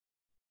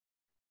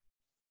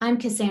I'm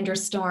Cassandra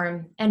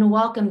Storm, and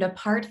welcome to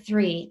part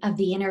 3 of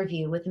the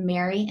interview with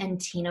Mary and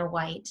Tina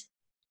White.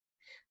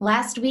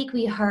 Last week,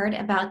 we heard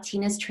about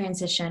Tina's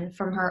transition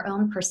from her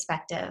own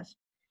perspective,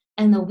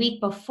 and the week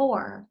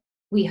before,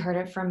 we heard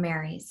it from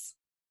Mary's.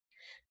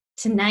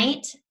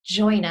 Tonight,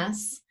 join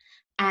us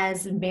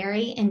as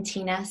Mary and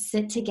Tina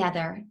sit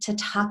together to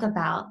talk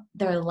about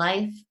their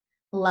life,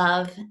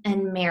 love,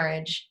 and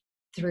marriage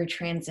through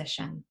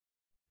transition.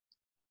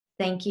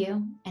 Thank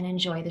you, and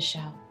enjoy the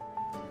show.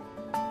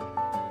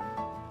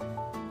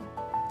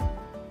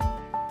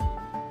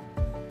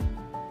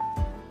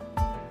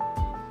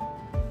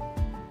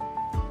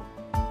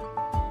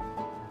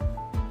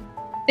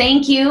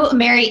 Thank you,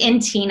 Mary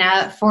and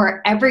Tina,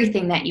 for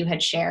everything that you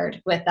had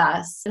shared with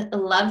us. I'd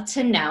love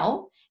to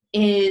know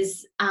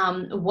is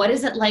what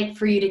is it like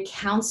for you to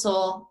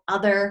counsel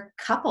other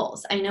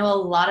couples? I know a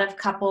lot of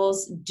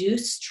couples do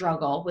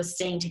struggle with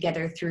staying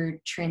together through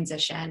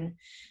transition.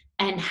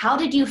 And how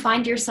did you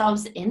find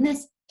yourselves in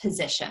this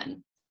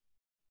position?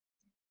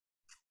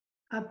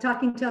 Of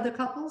talking to other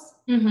couples?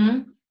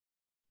 Mm-hmm.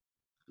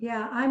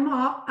 Yeah,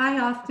 I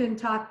often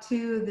talk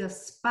to the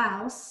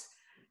spouse,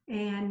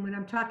 and when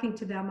I'm talking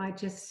to them, I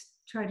just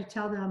try to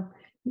tell them,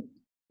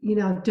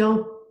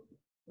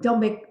 don't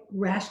make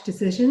rash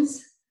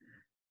decisions.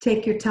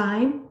 Take your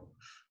time,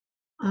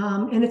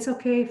 and it's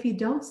okay if you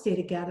don't stay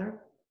together.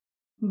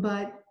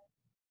 But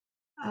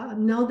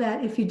know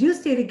that if you do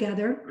stay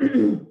together,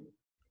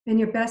 and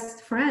your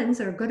best friends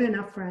are good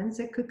enough friends,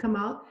 it could come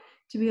out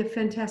to be a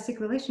fantastic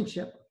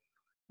relationship,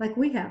 like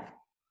we have.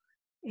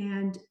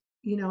 And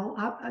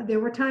there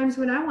were times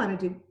when I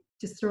wanted to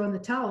just throw in the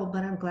towel,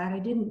 but I'm glad I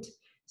didn't.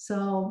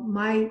 So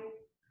my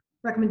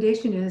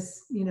recommendation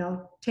is,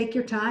 take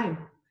your time.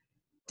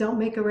 Don't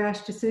make a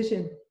rash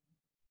decision.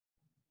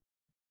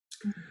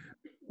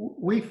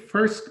 We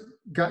first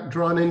got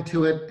drawn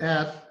into it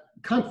at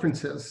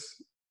conferences,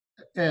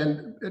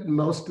 and at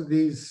most of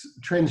these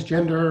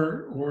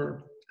transgender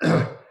or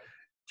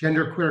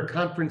genderqueer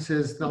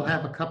conferences, they'll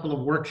have a couple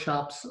of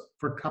workshops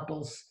for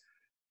couples.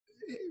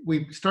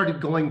 We started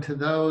going to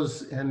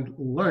those and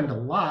learned a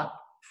lot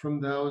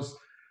from those.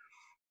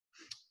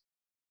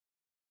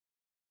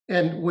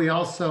 And we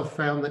also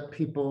found that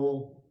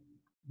people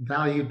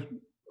valued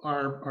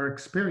our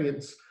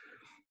experience.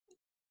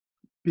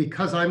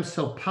 Because I'm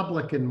so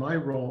public in my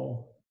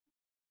role,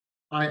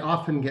 I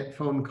often get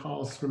phone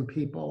calls from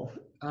people.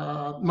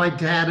 My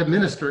dad, a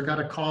minister, got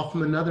a call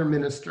from another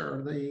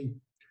minister, the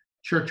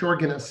church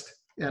organist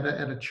at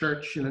a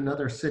church in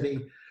another city,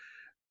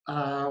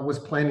 was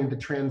planning to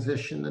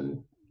transition,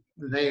 and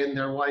they and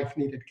their wife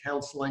needed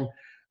counseling.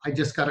 I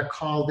just got a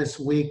call this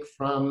week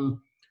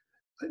from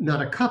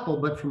not a couple,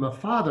 but from a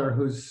father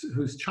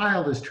whose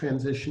child is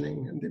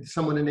transitioning, and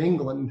someone in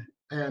England.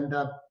 And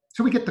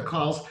so we get the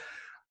calls.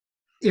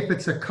 If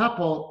it's a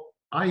couple,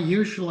 I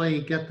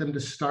usually get them to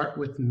start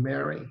with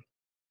Mary.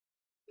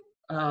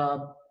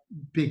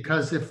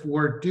 Because if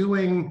we're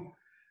doing,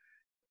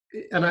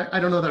 and I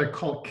don't know that I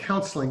call it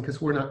counseling because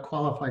we're not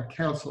qualified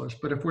counselors,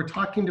 but if we're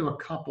talking to a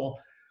couple,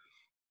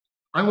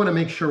 I want to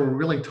make sure we're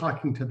really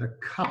talking to the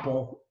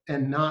couple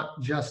and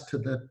not just to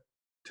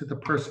the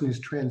person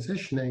who's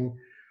transitioning.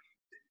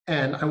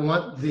 And I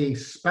want the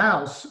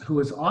spouse, who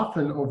is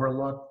often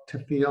overlooked, to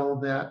feel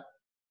that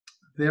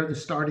they're the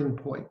starting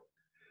point.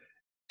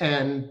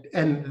 And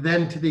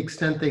then to the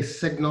extent they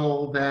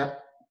signal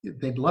that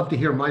they'd love to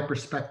hear my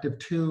perspective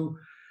too,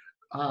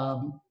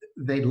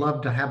 they'd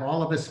love to have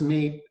all of us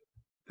meet,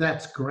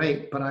 that's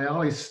great. But I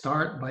always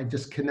start by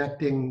just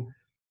connecting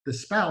the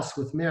spouse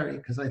with Mary,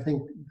 because I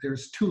think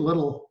there's too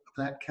little of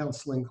that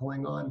counseling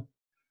going on.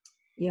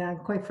 Yeah,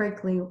 quite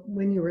frankly,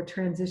 when you were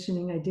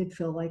transitioning, I did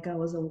feel like I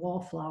was a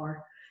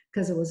wallflower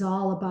because it was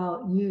all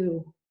about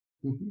you.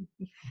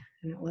 Mm-hmm.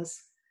 And it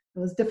was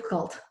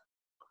difficult.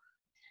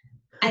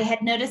 I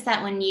had noticed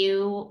that when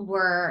you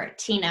were,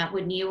 Tina,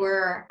 when you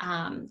were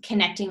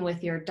connecting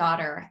with your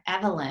daughter,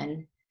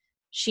 Evelyn,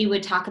 she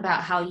would talk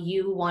about how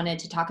you wanted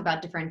to talk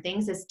about different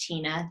things as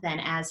Tina than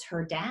as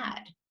her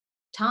dad,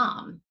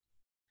 Tom.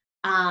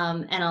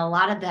 And a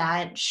lot of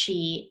that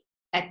she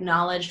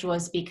acknowledged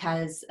was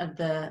because of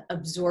the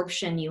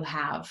absorption you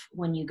have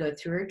when you go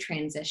through a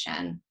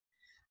transition.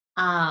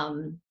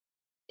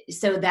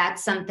 So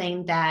that's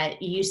something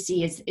that you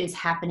see is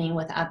happening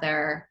with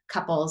other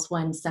couples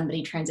when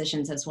somebody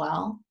transitions as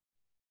well?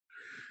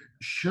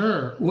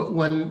 Sure.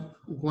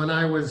 When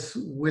I was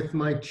with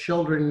my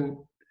children,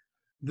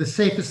 the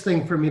safest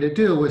thing for me to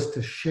do was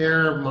to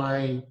share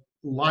my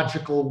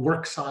logical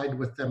work side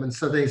with them. And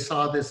so they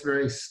saw this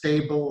very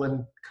stable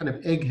and kind of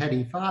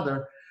eggheady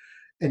father.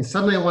 And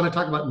suddenly I want to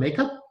talk about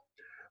makeup.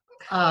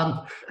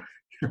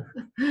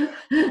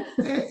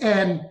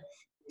 And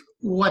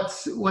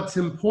what's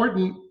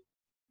important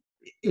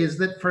is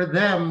that for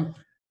them,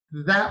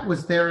 that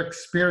was their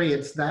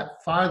experience,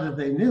 that father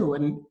they knew,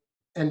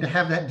 and to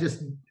have that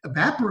just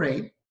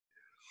evaporate.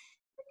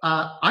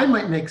 I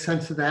might make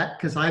sense of that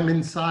because I'm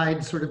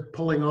inside sort of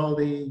pulling all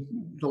the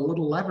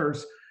little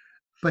levers,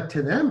 but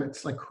to them,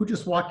 it's like, who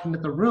just walked into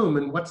the room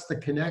and what's the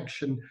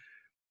connection?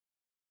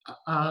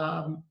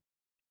 Um,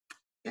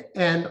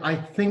 and I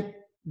think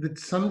that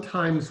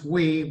sometimes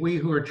we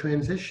who are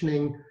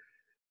transitioning,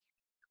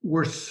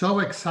 we're so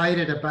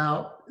excited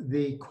about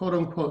the quote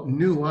unquote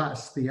new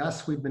us, the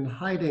us we've been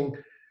hiding.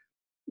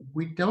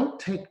 We don't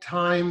take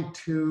time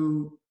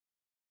to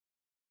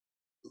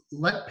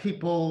let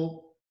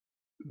people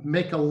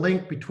make a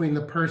link between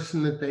the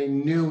person that they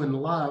knew and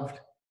loved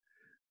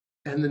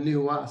and the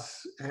new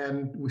us.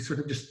 And we sort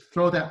of just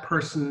throw that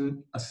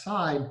person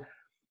aside.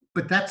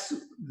 But that's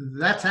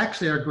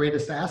actually our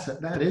greatest asset.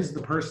 That is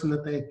the person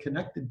that they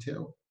connected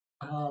to.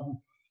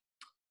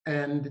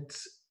 And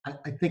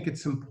I think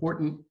it's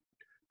important,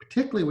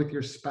 particularly with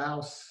your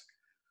spouse,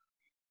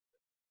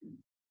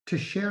 to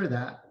share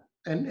that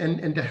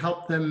and to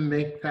help them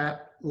make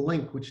that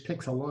link, which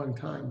takes a long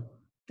time.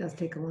 It does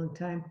take a long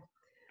time.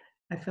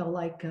 I felt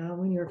like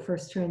when you were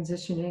first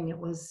transitioning, it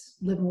was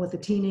living with a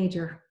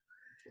teenager.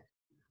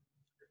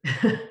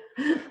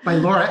 My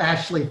Laura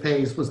Ashley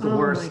phase was the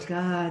worst. Oh my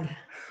God.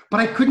 But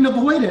I couldn't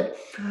avoid it.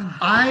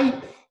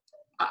 I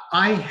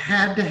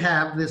had to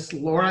have this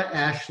Laura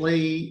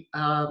Ashley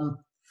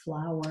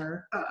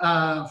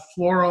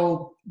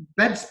floral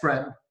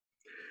bedspread,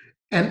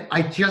 and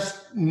I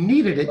just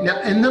needed it. Now,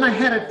 and then I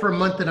had it for a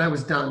month and I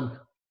was done.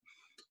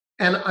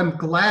 And I'm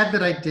glad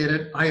that I did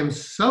it. I am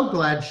so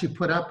glad she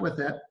put up with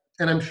it.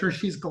 And I'm sure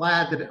she's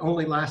glad that it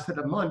only lasted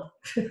a month.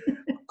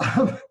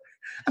 I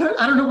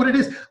don't know what it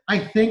is. I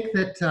think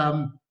that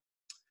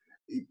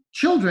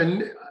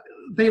children,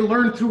 they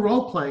learn through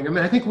role playing. I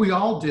mean, I think we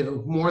all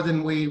do more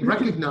than we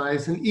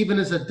recognize. And even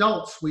as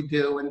adults, we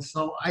do. And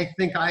so I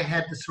think I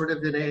had to sort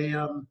of in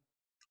a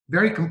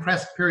very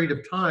compressed period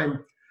of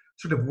time,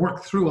 sort of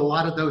work through a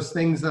lot of those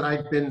things that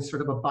I'd been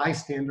sort of a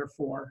bystander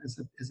for as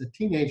a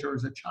teenager,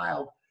 as a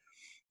child.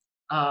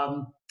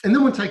 And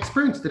then once I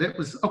experienced it, it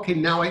was, okay,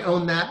 now I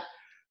own that.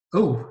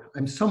 Oh,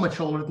 I'm so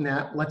much older than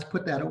that. Let's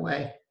put that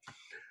away.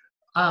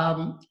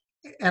 And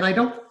I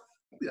don't,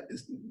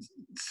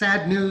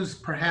 sad news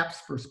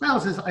perhaps for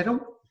spouses, I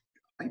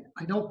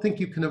don't think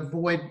you can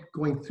avoid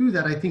going through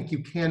that. I think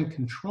you can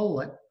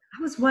control it.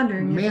 I was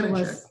wondering if it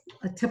was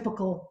a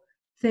typical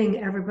thing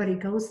everybody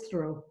goes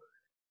through,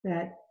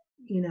 that,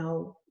 you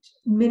know,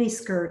 mini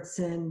skirts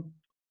and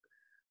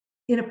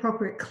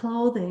inappropriate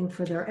clothing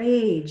for their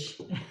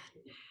age.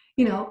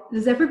 You know,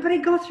 does everybody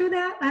go through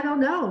that? I don't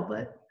know,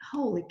 but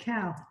holy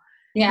cow.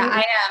 Yeah,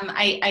 I am.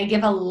 I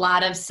give a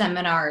lot of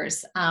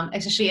seminars,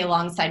 especially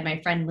alongside my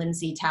friend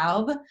Lindsay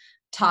Taub,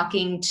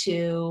 talking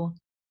to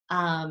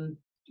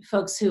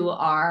folks who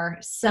are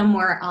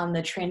somewhere on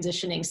the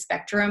transitioning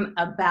spectrum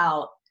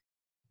about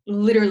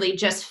literally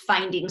just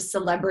finding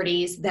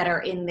celebrities that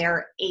are in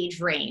their age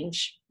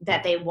range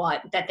that they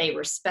want, that they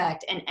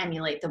respect, and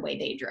emulate the way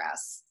they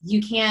dress.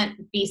 You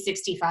can't be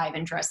 65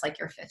 and dress like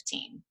you're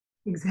 15.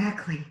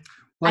 Exactly.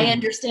 I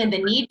understand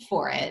the need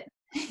for it.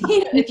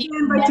 If you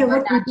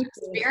never got to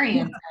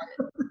experience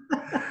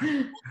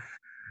it.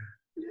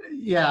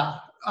 Yeah.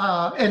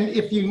 And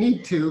if you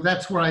need to,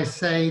 that's where I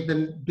say,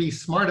 then be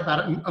smart about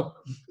it and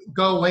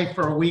go away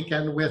for a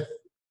weekend with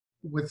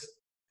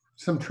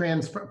some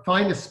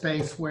find a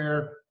space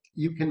where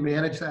you can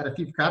manage that. If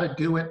you've got to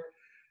do it,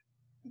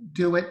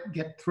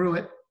 get through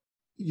it,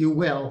 you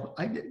will.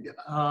 And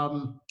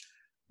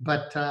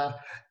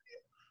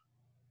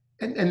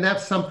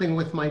that's something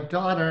with my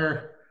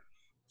daughter.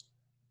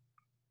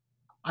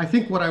 I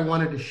think what I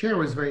wanted to share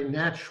was very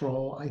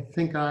natural. I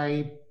think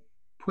I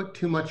put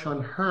too much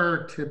on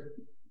her to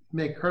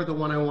make her the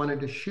one I wanted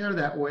to share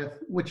that with,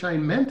 which I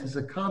meant as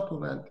a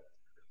compliment,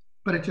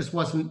 but it just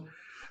wasn't.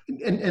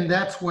 And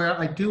that's where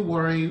I do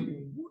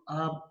worry.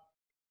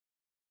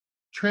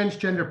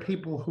 Transgender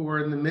people who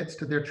are in the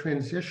midst of their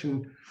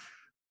transition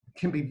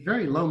can be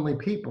very lonely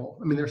people.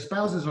 I mean, their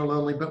spouses are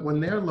lonely, but when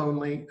they're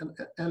lonely,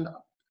 and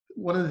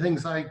one of the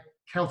things I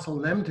counsel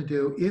them to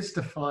do is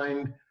to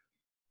find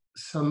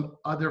some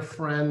other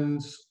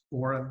friends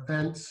or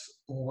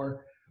events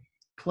or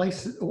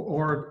places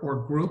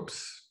or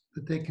groups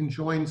that they can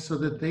join, so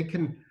that they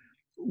can,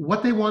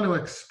 what they want to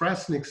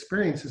express and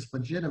experience is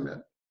legitimate.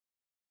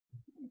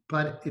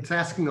 But it's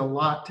asking a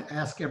lot to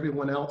ask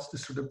everyone else to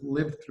sort of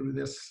live through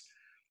this,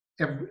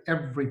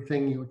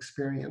 everything you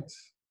experience.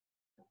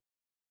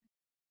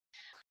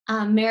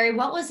 Mary,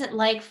 what was it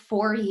like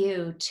for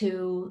you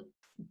to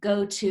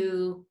go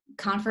to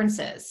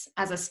conferences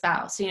as a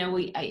spouse? You know,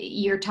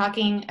 you're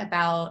talking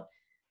about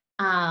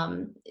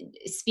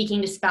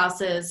speaking to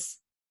spouses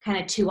kind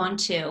of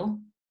 2-on-2,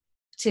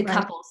 to Right.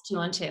 couples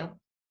 2-on-2.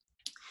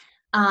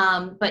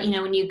 But, you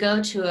know, when you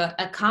go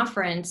to a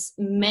conference,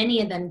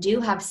 many of them do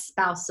have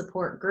spouse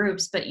support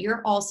groups, but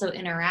you're also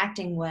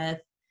interacting with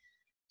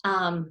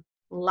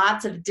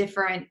lots of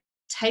different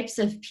types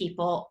of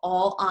people,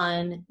 all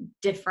on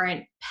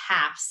different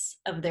paths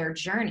of their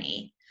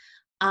journey.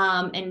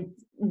 And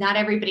not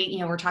everybody, you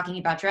know, we're talking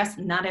about dress,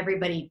 not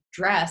everybody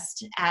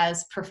dressed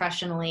as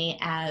professionally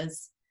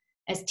as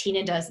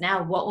Tina does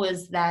now. What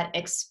was that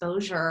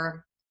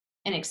exposure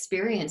and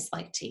experience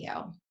like to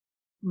you?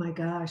 My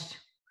gosh,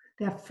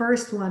 that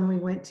first one we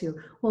went to.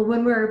 Well,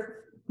 when we're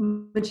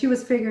when she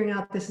was figuring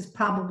out this is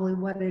probably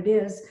what it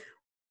is,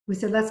 we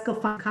said, let's go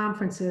find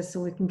conferences so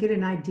we can get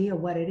an idea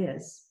what it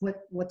is,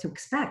 what to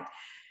expect.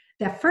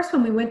 That first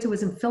one we went to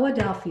was in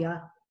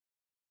Philadelphia.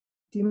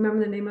 Do you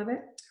remember the name of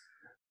it?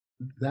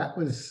 That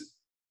was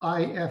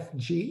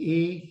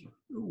IFGE,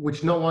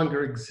 which no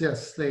longer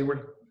exists. It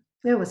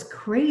was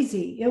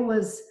crazy.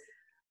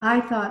 I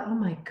thought, oh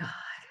my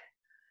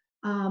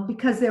God.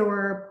 Because there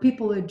were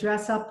people who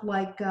dress up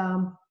like,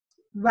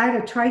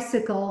 ride a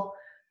tricycle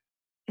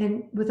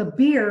and with a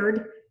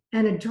beard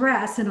and a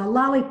dress and a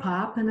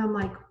lollipop. And I'm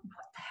like,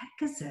 what the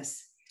heck is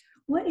this?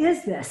 What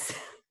is this?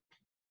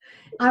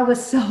 I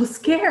was so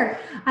scared.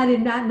 I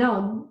did not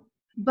know.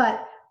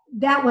 But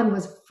that one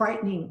was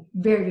frightening,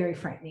 very, very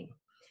frightening.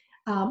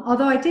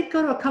 Although I did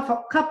go to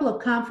a couple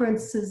of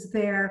conferences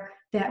there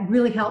that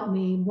really helped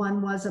me.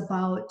 One was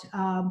about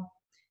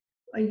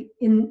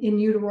in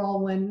utero,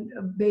 when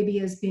a baby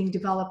is being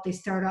developed,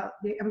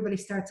 everybody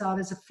starts out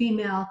as a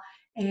female,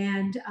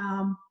 and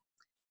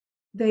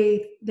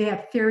they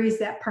have theories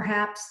that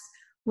perhaps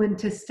when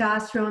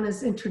testosterone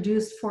is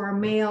introduced for a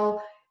male,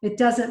 it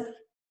doesn't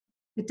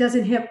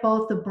hit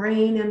both the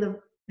brain and the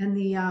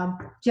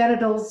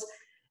genitals,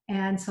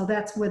 and so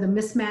that's where the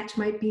mismatch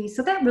might be.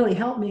 So that really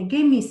helped me. It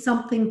gave me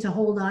something to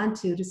hold on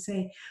to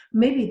say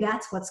maybe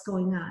that's what's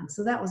going on.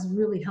 So that was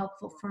really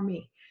helpful for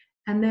me.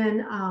 And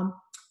then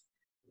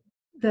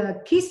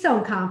the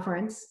Keystone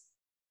Conference,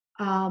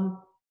 that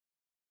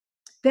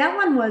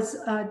one was.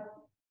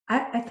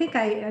 I think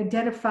I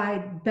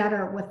identified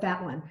better with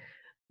that one.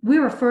 We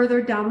were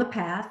further down the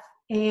path,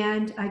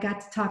 and I got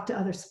to talk to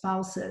other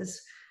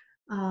spouses,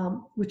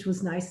 which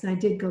was nice. And I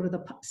did go to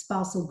the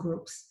spousal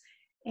groups.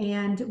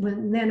 And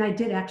then I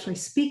did actually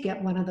speak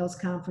at one of those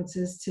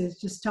conferences to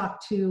just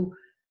talk to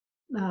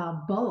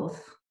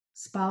both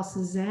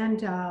spouses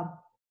and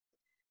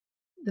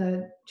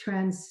the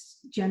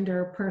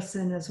transgender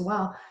person as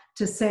well,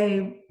 to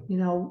say,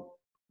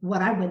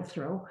 what I went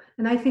through.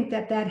 And I think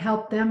that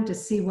helped them to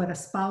see what a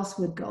spouse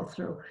would go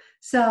through.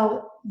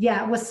 So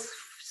yeah, it was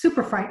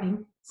super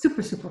frightening,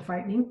 super, super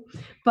frightening.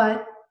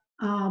 But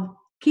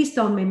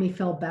Keystone made me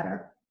feel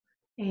better.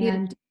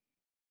 And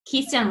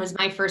Keystone was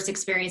my first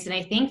experience. And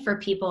I think for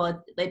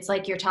people, it's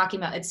like you're talking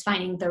about, it's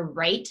finding the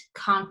right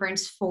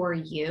conference for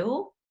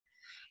you.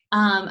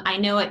 I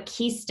know at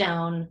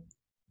Keystone,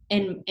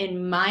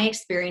 in my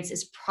experience,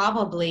 is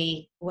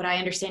probably what I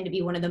understand to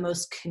be one of the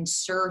most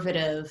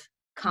conservative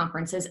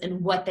conferences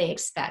and what they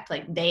expect.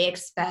 Like they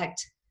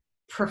expect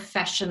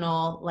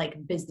professional,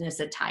 like business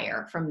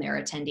attire from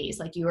their attendees.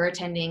 Like you are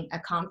attending a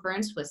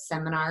conference with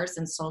seminars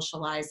and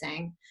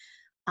socializing.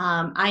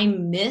 I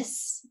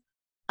miss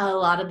a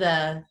lot of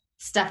the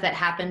stuff that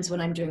happens when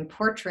I'm doing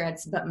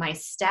portraits, but my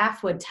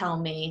staff would tell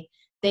me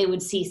they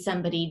would see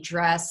somebody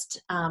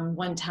dressed.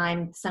 One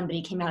time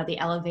somebody came out of the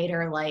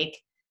elevator like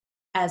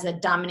as a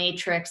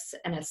dominatrix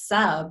and a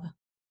sub,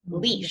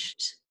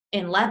 leashed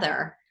in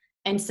leather.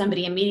 And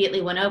somebody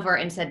immediately went over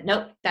and said,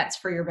 nope, that's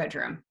for your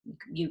bedroom.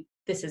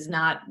 This is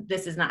not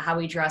how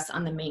we dress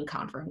on the main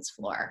conference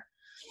floor.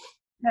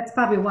 That's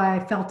probably why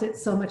I felt it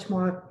so much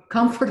more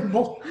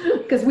comfortable,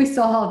 because we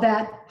saw all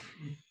that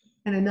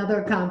in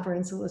another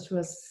conference, which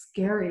was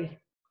scary.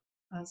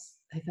 I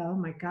thought, oh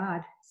my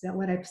God, is that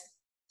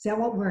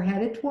what we're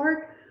headed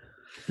toward?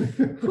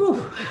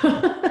 Because,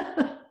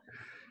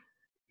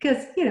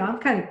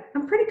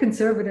 I'm pretty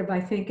conservative, I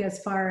think,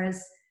 as far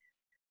as,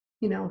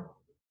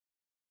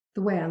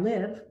 the way I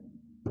live.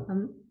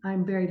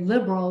 I'm very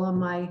liberal in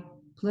my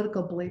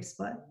political beliefs,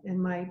 but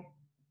in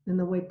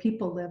the way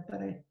people live.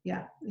 But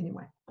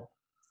anyway.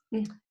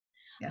 Yeah.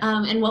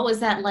 And what was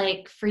that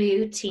like for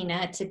you,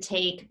 Tina, to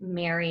take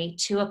Mary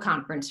to a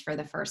conference for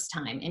the first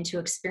time and to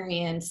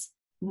experience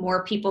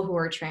more people who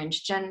are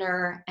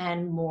transgender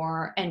and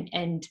more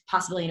and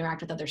possibly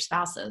interact with other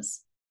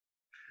spouses?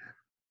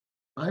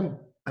 I'm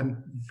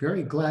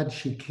very glad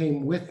she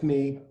came with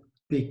me,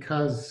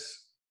 because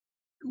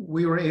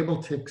we were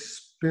able to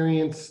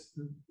experience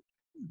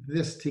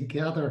this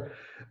together.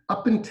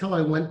 Up until I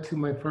went to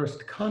my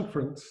first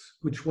conference,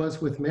 which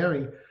was with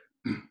Mary,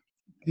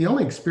 the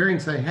only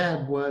experience I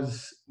had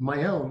was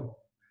my own,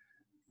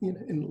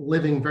 in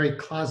living very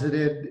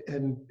closeted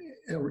and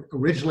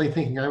originally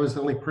thinking I was the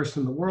only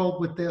person in the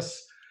world with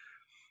this.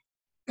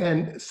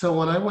 And so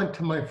when I went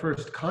to my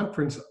first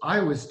conference, I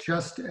was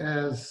just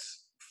as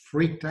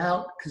freaked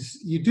out, because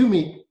you do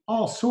meet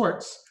all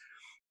sorts.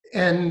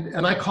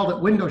 And I called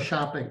it window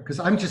shopping, because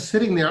I'm just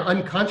sitting there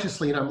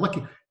unconsciously and I'm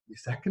looking,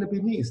 is that going to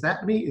be me? Is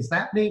that me? Is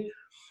that me?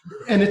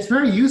 And it's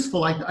very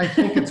useful. I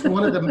think it's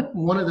one of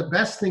the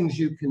best things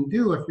you can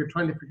do if you're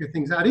trying to figure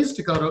things out, is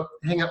to go to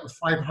hang out with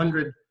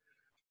 500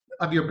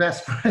 of your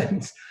best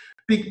friends,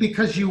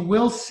 because you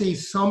will see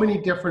so many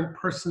different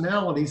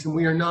personalities, and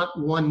we are not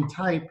one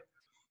type.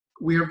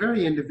 We are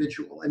very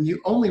individual, and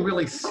you only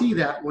really see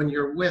that when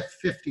you're with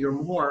 50 or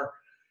more.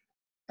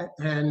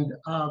 And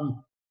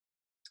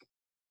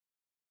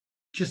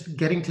just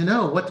getting to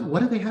know what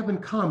do they have in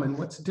common,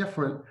 what's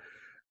different.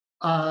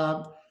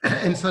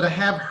 And so to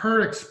have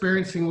her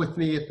experiencing with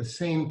me at the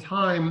same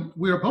time,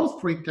 we were both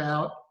freaked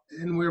out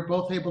and we were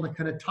both able to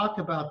kind of talk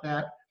about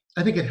that.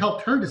 I think it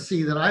helped her to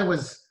see that I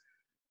was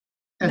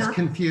as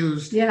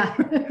confused. Yeah.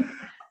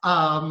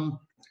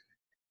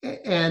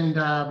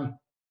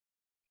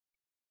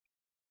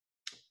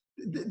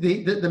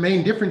 The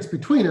main difference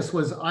between us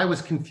was I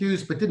was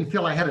confused but didn't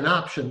feel I had an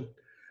option.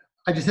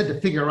 I just had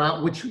to figure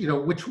out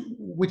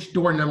which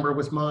door number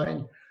was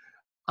mine.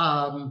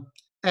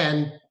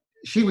 And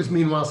she was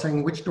meanwhile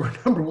saying, which door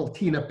number will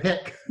Tina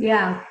pick?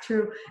 Yeah,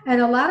 true.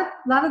 And a lot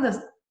of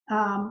the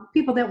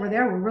people that were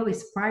there were really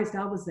surprised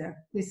I was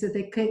there. They said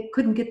they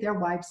couldn't get their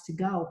wives to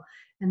go,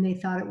 and they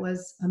thought it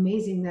was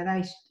amazing that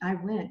I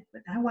went.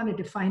 But I wanted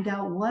to find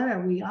out, what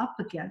are we up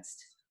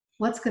against?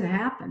 What's going to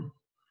happen?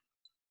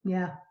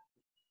 Yeah.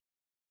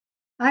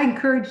 I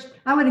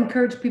would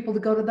encourage people to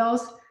go to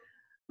those,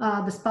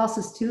 the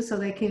spouses too, so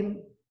they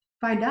can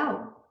find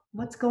out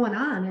what's going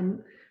on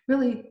and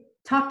really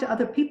talk to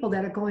other people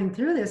that are going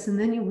through this. And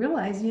then you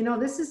realize,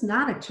 this is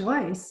not a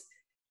choice.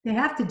 They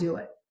have to do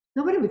it.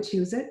 Nobody would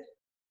choose it,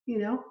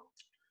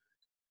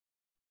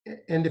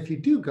 And if you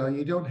do go,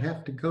 you don't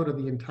have to go to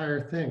the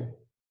entire thing.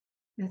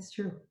 That's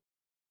true.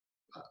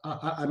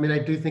 I mean, I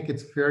do think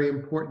it's very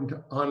important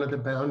to honor the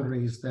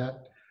boundaries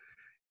that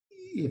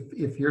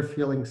if you're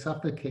feeling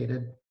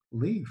suffocated,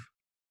 leave.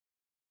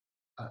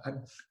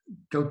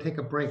 Go take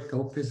a break.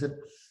 Go visit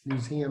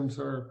museums,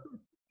 or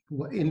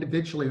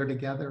individually or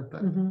together.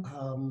 But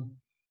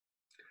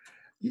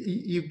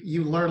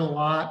you learn a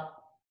lot.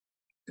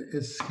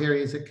 As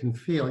scary as it can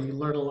feel, you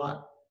learn a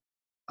lot.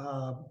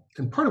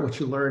 And part of what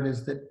you learn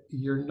is that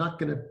you're not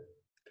going to.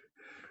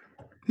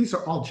 These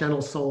are all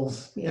gentle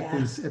souls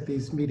at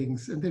these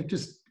meetings, and they're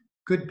just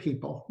good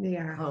people. They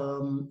are.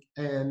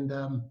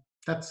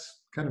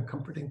 That's kind of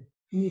comforting.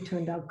 You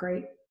turned out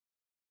great.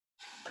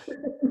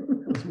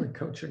 That was my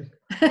coaching.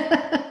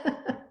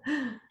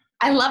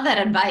 I love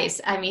that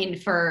advice. I mean,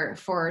 for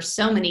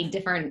so many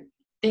different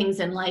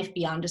things in life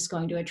beyond just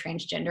going to a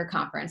transgender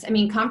conference. I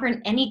mean,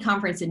 any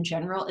conference in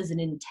general is an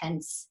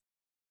intense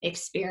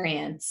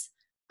experience.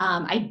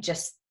 I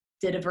just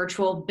did a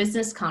virtual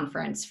business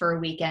conference for a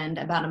weekend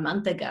about a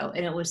month ago,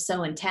 and it was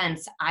so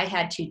intense. I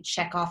had to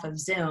check off of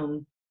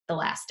Zoom the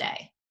last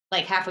day.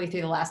 Like halfway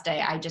through the last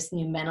day, I just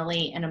knew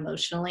mentally and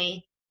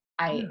emotionally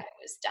I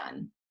was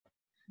done.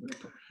 I'm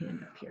gonna put my hand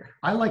up here.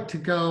 I like to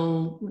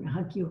go. I'm gonna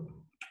hug you.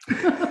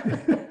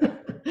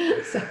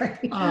 Sorry.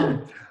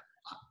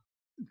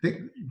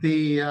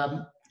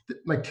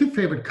 My two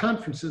favorite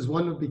conferences,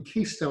 one would be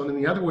Keystone, and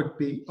the other would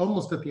be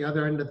almost at the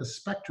other end of the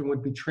spectrum,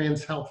 would be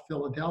Trans Health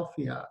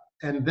Philadelphia.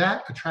 And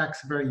that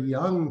attracts a very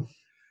young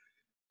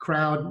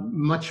crowd,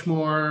 much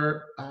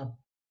more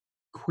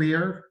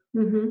queer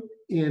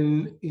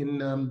in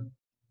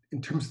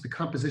terms of the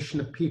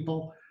composition of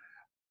people.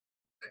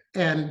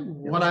 And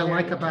what I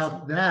like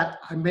about that,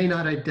 I may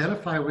not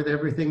identify with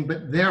everything,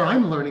 but there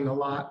I'm learning a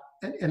lot.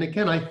 And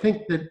again, I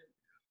think that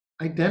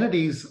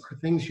identities are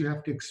things you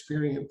have to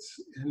experience.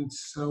 And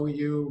so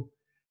you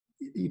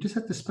just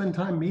have to spend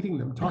time meeting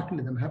them, talking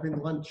to them, having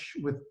lunch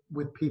with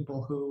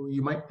people who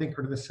you might think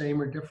are the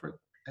same or different.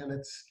 And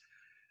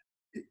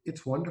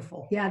it's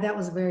wonderful. Yeah, that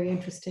was a very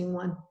interesting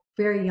one.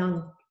 Very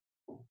young.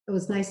 It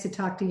was nice to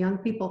talk to young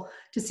people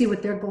to see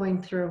what they're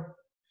going through.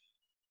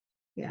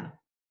 Yeah.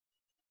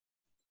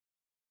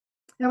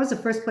 That was the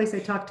first place I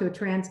talked to a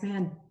trans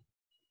man.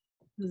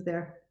 He was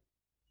there.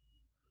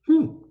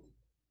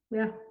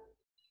 Yeah.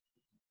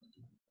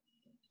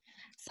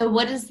 So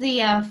what does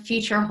the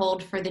future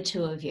hold for the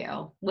two of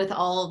you with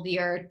all of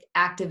your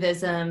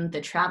activism, the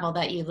travel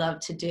that you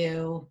love to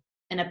do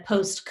in a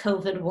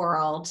post-COVID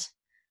world?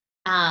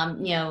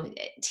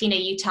 Tina,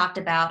 you talked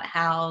about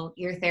how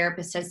your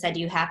therapist has said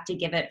you have to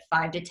give it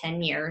 5 to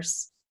 10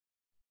 years.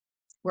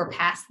 We're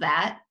past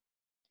that.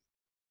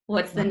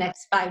 What's the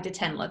next 5 to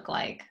 10 look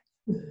like?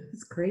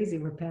 It's crazy.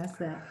 We're past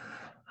that.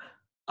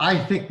 I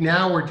think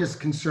now we're just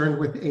concerned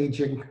with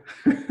aging.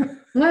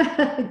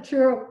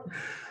 True.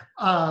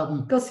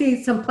 Go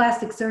see some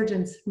plastic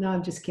surgeons. No,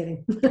 I'm just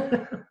kidding.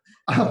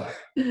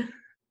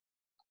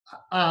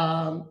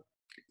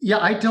 Yeah,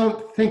 I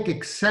don't think,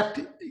 except,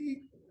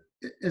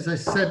 as I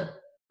said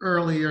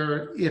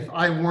earlier, if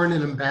I weren't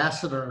an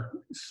ambassador,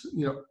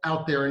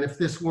 out there, and if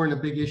this weren't a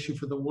big issue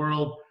for the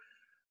world,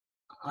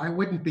 I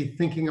wouldn't be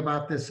thinking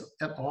about this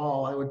at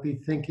all. I would be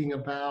thinking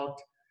about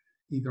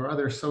either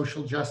other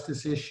social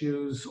justice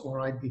issues, or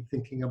I'd be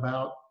thinking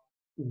about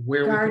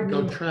where we could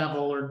go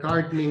travel, or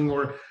gardening,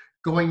 or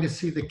going to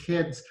see the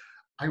kids.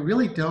 I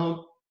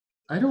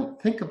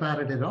don't think about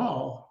it at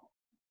all.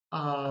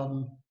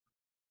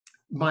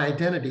 My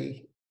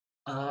identity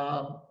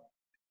on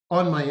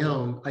my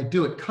own. I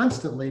do it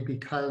constantly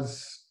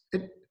because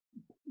I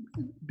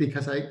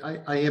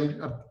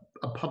am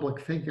a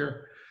public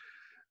figure,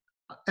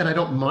 and I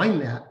don't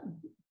mind that,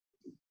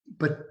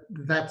 but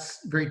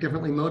that's very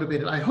differently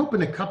motivated. I hope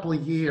in a couple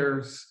of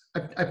years,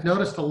 I've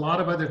noticed a lot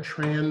of other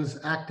trans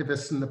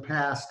activists in the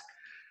past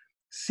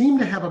seem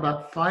to have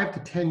about 5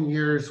 to 10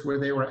 years where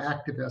they were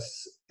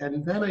activists.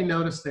 And then I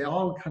noticed they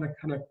all kind of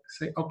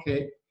say,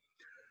 okay,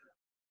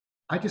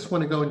 I just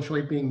want to go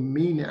enjoy being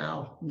me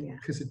now Yeah.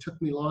 because it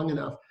took me long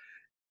enough.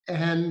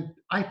 And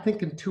I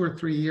think in 2 or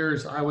 3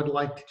 years, I would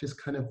like to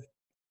just kind of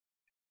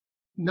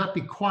not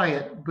be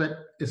quiet, but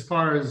as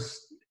far as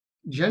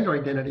gender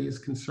identity is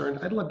concerned,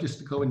 I'd love just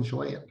to go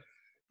enjoy it.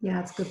 Yeah,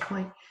 that's a good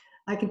point.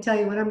 I can tell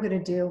you what I'm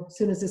going to do as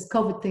soon as this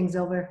COVID thing's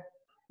over.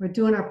 We're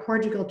doing our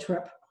Portugal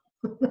trip.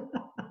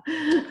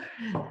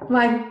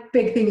 My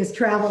big thing is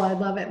travel. I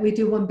love it. We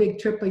do one big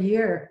trip a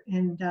year,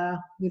 and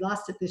we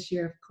lost it this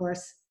year, of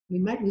course. We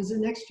might lose it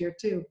next year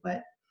too,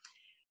 but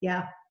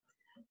yeah,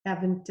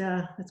 haven't.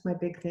 That's my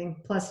big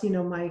thing. Plus,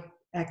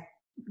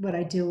 what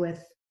I do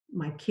with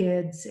my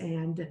kids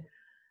and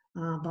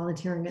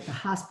volunteering at the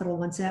hospital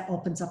once that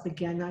opens up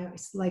again. I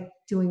always like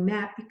doing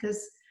that because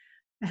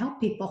I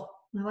help people.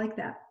 I like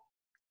that.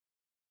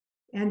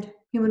 And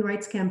human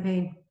rights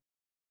campaign.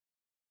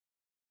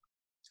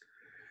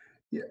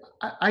 Yeah,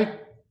 I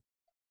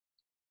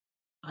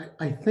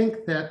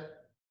think that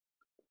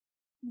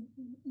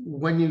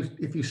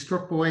if you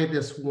strip away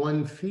this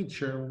one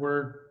feature,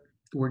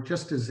 we're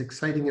just as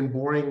exciting and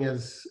boring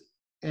as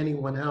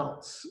anyone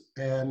else.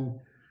 And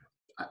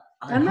I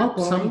I'm not hope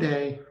boring.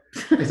 someday,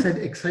 I said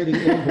exciting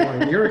and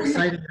boring. You're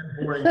exciting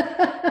and boring.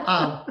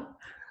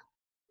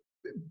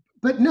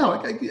 But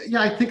no,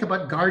 I think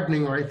about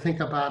gardening, or I think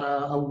about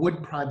a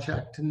wood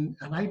project, and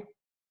I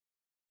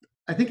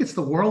think it's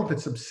the world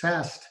that's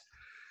obsessed.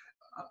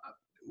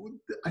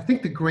 I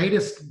think the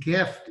greatest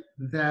gift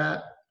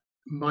that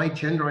my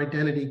gender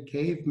identity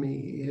gave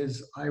me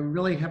is I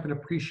really have an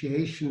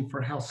appreciation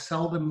for how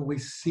seldom we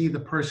see the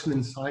person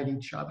inside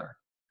each other.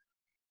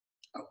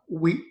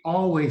 We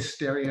always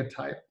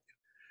stereotype.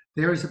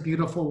 There's a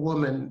beautiful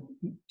woman,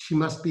 she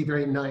must be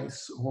very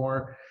nice.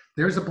 Or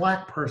there's a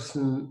Black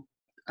person,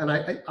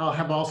 and I'll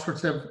have all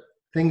sorts of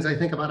things I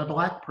think about a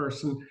Black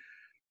person.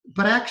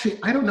 But actually,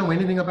 I don't know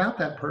anything about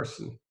that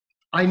person.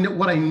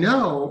 What I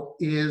know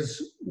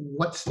is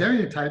what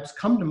stereotypes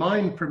come to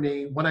mind for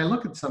me when I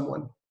look at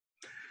someone.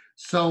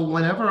 So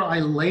whenever I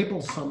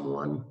label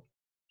someone,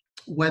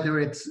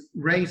 whether it's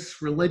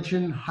race,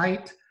 religion,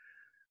 height,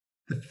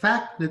 the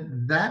fact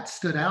that that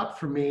stood out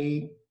for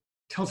me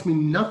tells me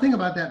nothing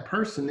about that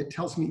person. It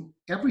tells me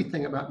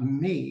everything about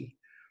me.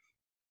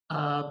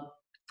 An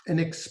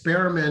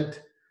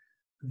experiment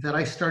that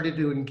I started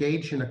to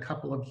engage in a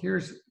couple of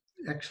years,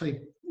 actually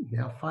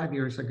now 5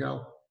 years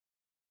ago,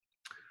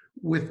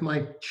 with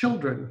my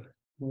children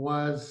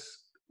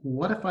was,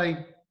 what if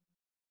I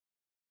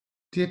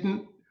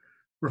didn't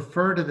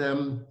refer to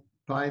them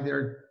by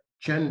their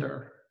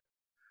gender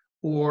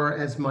or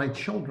as my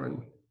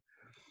children?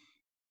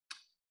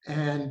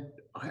 And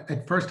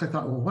at first I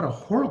thought, well, what a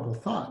horrible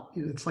thought.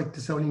 It's like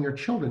disowning your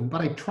children.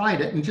 But I tried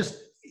it, and just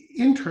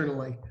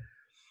internally.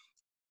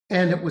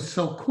 And it was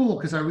so cool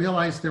because I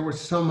realized there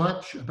was so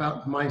much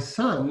about my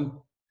son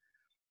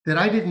that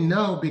I didn't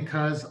know,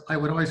 because I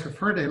would always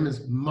refer to him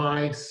as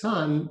my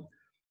son.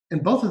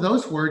 And both of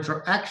those words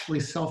are actually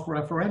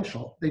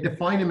self-referential. They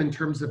define him in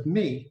terms of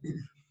me.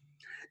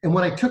 And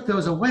when I took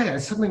those away, I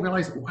suddenly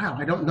realized, wow,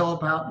 I don't know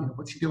about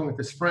what's he doing with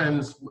his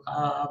friends.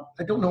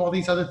 I don't know all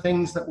these other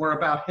things that were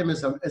about him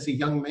as a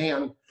young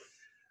man.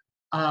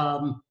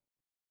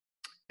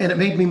 And it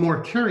made me more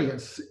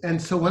curious.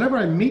 And so whenever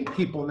I meet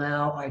people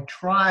now, I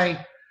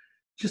try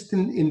just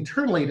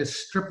internally to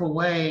strip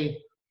away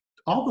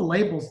all the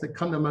labels that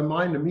come to my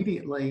mind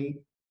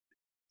immediately.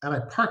 And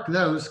I park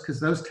those because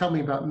those tell me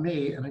about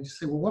me. And I just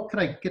say, well, what could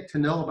I get to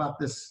know about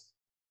this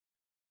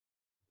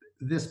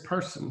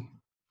person?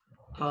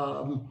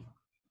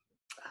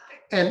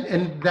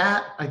 And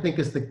that, I think,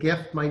 is the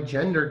gift my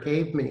gender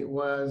gave me,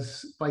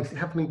 was by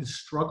having to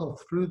struggle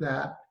through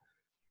that.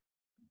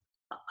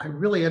 I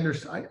really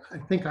understand. I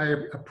think I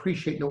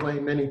appreciate in a way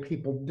many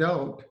people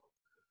don't,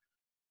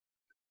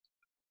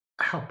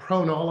 how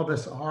prone all of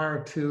us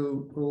are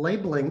to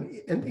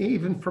labeling, and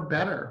even for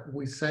better.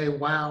 We say,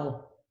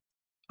 wow,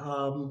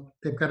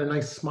 they've got a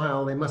nice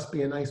smile, they must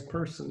be a nice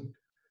person.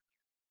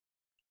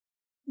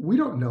 We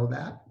don't know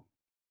that.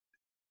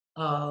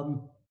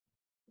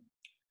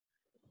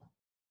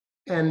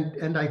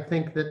 And I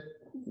think that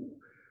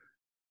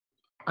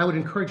I would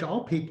encourage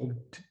all people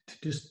to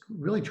just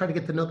really try to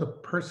get to know the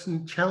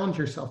person, challenge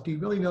yourself. Do you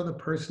really know the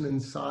person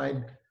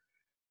inside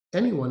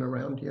anyone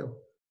around you?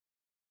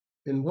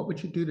 And what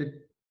would you do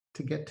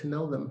to get to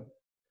know them?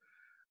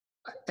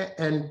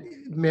 And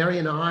Mary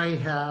and I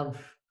have,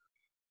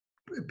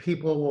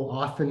 people will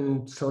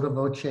often sotto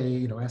voce,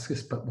 ask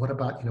us, but what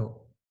about,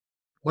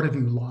 what have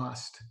you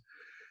lost?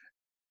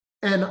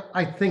 And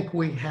I think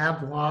we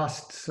have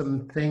lost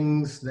some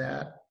things,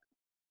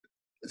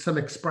 some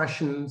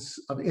expressions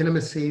of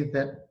intimacy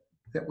that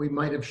we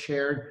might have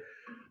shared,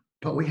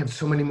 but we have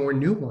so many more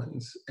new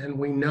ones, and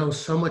we know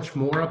so much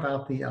more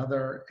about the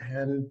other,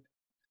 and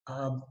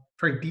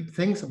very deep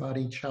things about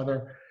each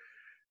other.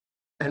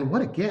 And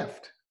what a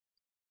gift.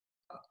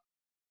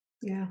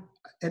 Yeah.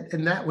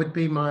 And that would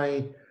be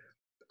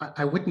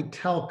I wouldn't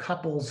tell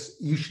couples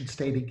you should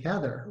stay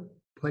together,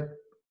 but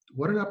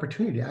what an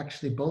opportunity to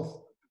actually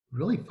both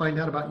really find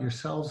out about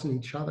yourselves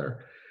and each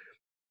other.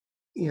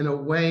 in a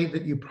way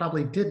that you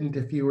probably didn't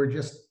if you were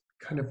just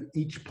kind of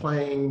each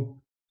playing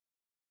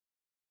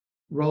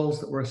roles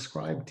that were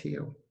ascribed to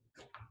you.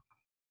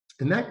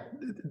 And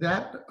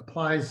that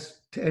applies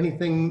to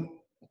anything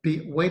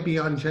way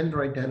beyond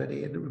gender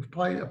identity. It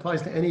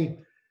applies to any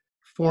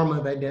form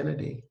of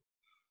identity.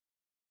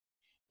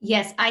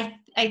 Yes, I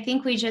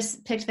think we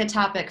just picked the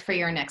topic for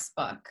your next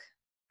book.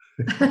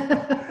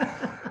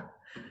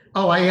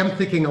 Oh, I am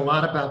thinking a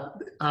lot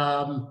about,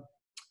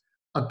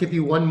 I'll give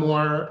you one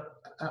more.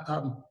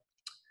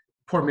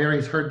 Poor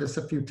Mary's heard this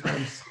a few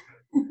times.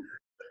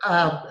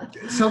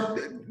 So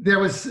there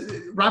was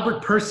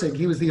Robert Pirsig.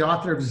 He was the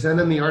author of Zen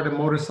and the Art of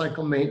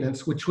Motorcycle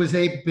Maintenance, which was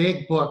a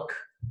big book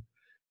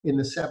in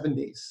the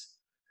 70s.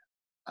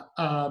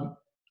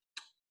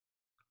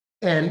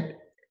 And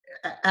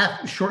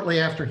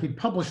shortly after he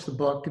published the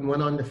book and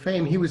went on to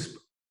fame, he was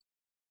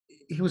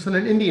on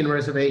an Indian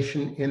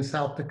reservation in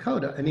South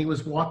Dakota, and he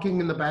was walking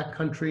in the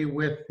backcountry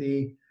with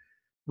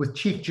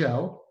Chief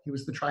Joe. He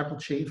was the tribal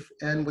chief,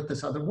 and with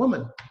this other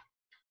woman.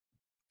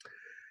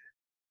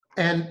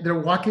 And they're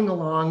walking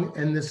along,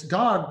 and this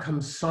dog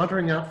comes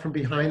sauntering out from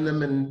behind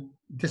them and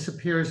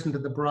disappears into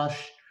the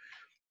brush.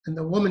 And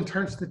the woman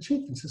turns to the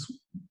chief and says,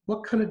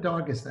 "What kind of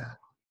dog is that?"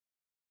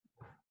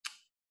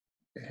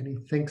 And he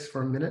thinks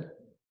for a minute,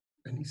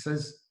 and he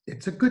says,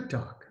 "It's a good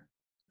dog."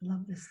 I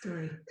love this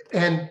story.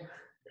 And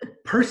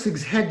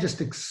Pirsig's head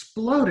just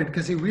exploded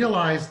because he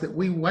realized that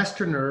we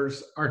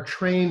Westerners are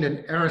trained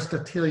in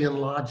Aristotelian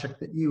logic,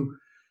 that you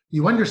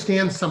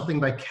understand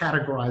something by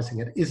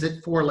categorizing it. Is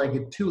it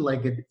four-legged,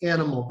 two-legged,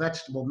 animal,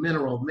 vegetable,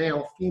 mineral,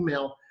 male,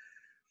 female?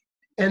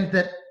 And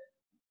that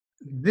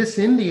this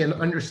Indian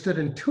understood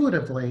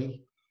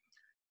intuitively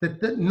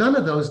that none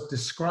of those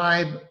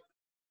describe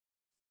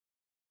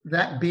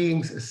that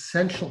being's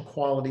essential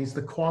qualities,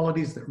 the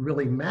qualities that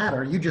really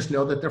matter. You just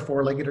know that they're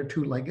four-legged or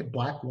two-legged,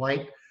 black,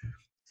 white.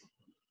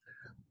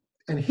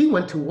 And he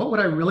went to, what would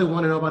I really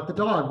want to know about the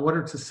dog? What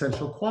are its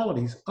essential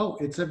qualities? Oh,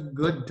 it's a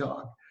good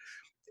dog.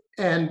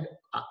 And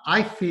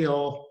I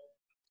feel,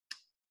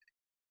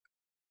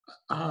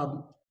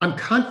 I'm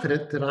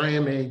confident that I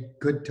am a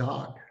good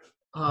dog.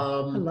 I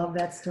love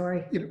that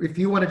story. If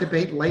you want to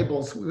debate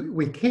labels,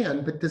 we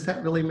can, but does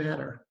that really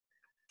matter?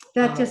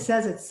 That just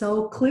says it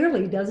so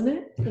clearly, doesn't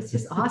it? It's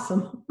just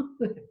awesome.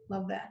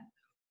 Love that.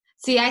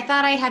 See, I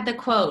thought I had the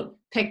quote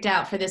picked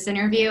out for this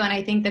interview, and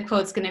I think the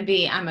quote's going to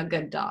be, "I'm a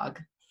good dog."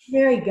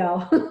 There you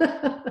go.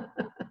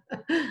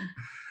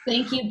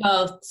 Thank you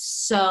both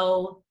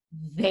so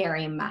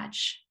very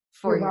much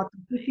for You're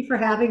welcome. Thank you for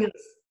having us.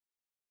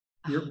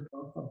 You're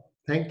welcome.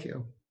 Thank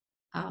you.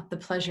 The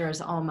pleasure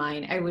is all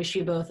mine. I wish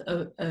you both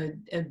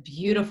a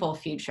beautiful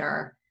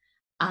future.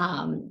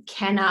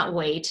 Cannot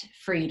wait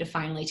for you to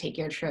finally take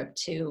your trip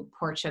to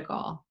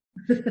Portugal.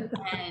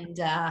 And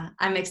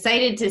I'm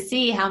excited to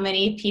see how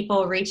many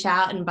people reach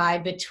out and buy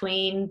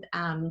Between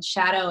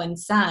Shadow and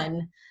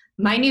Sun,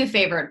 my new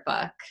favorite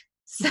book.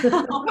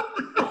 So.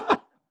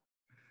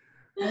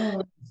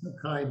 Oh, so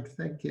kind.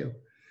 Thank you.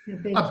 Yeah,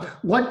 thank you.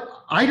 What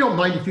I don't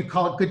mind if you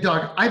call it good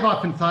dog. I've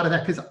often thought of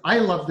that because I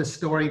love this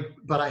story,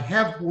 but I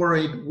have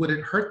worried, would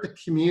it hurt the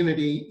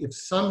community if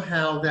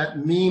somehow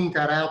that meme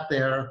got out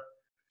there,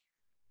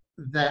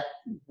 that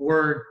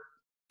word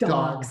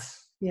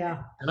dogs?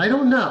 Yeah. And I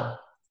don't know,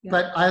 Yeah.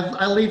 but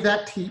I'll leave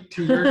that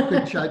to your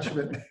good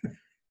judgment.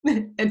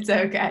 It's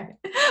okay.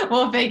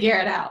 We'll figure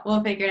it out.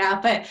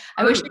 But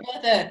I wish you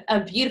both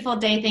a beautiful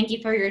day. Thank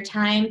you for your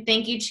time.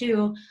 Thank you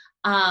to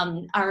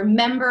our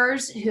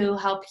members who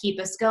help keep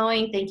us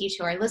going. Thank you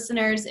to our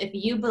listeners. If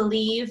you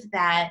believe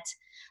that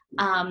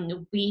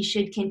we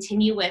should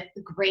continue with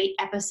great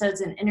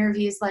episodes and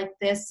interviews like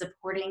this,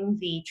 supporting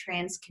the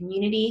trans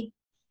community,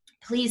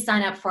 please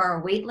sign up for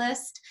our wait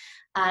list.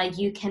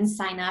 You can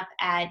sign up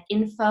at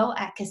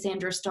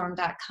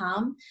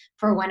info@cassandrastorm.com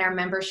for when our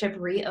membership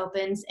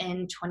reopens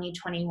in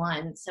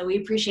 2021. So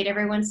we appreciate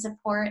everyone's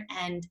support.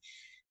 And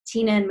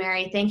Tina and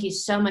Mary, thank you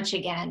so much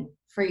again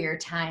for your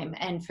time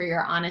and for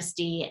your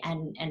honesty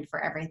and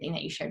for everything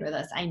that you shared with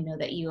us. I know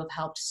that you have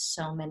helped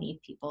so many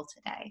people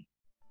today.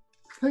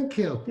 Thank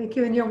you. Thank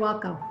you, and you're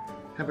welcome.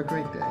 Have a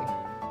great day.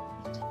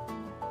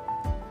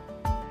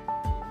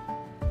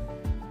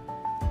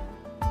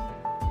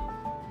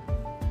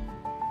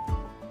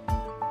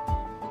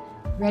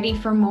 Ready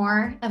for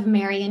more of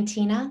Mary and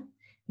Tina?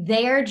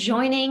 They are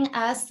joining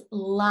us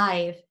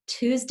live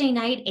Tuesday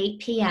night, 8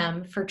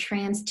 p.m. for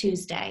Trans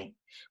Tuesday,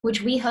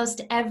 which we host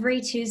every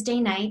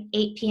Tuesday night,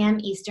 8 p.m.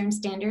 Eastern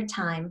Standard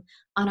Time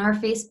on our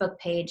Facebook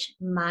page,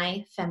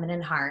 My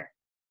Feminine Heart.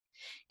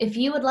 If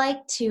you would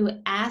like to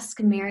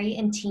ask Mary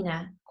and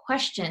Tina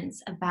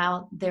questions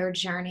about their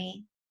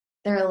journey,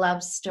 their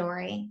love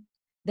story,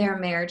 their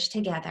marriage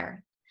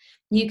together,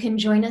 you can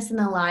join us in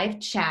the live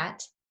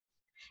chat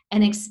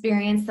and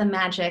experience the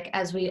magic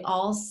as we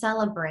all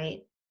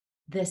celebrate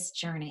this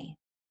journey.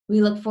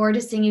 We look forward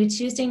to seeing you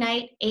Tuesday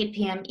night, 8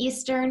 p.m.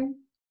 Eastern,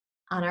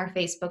 on our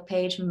Facebook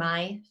page,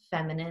 My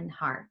Feminine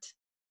Heart.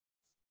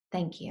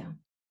 Thank you.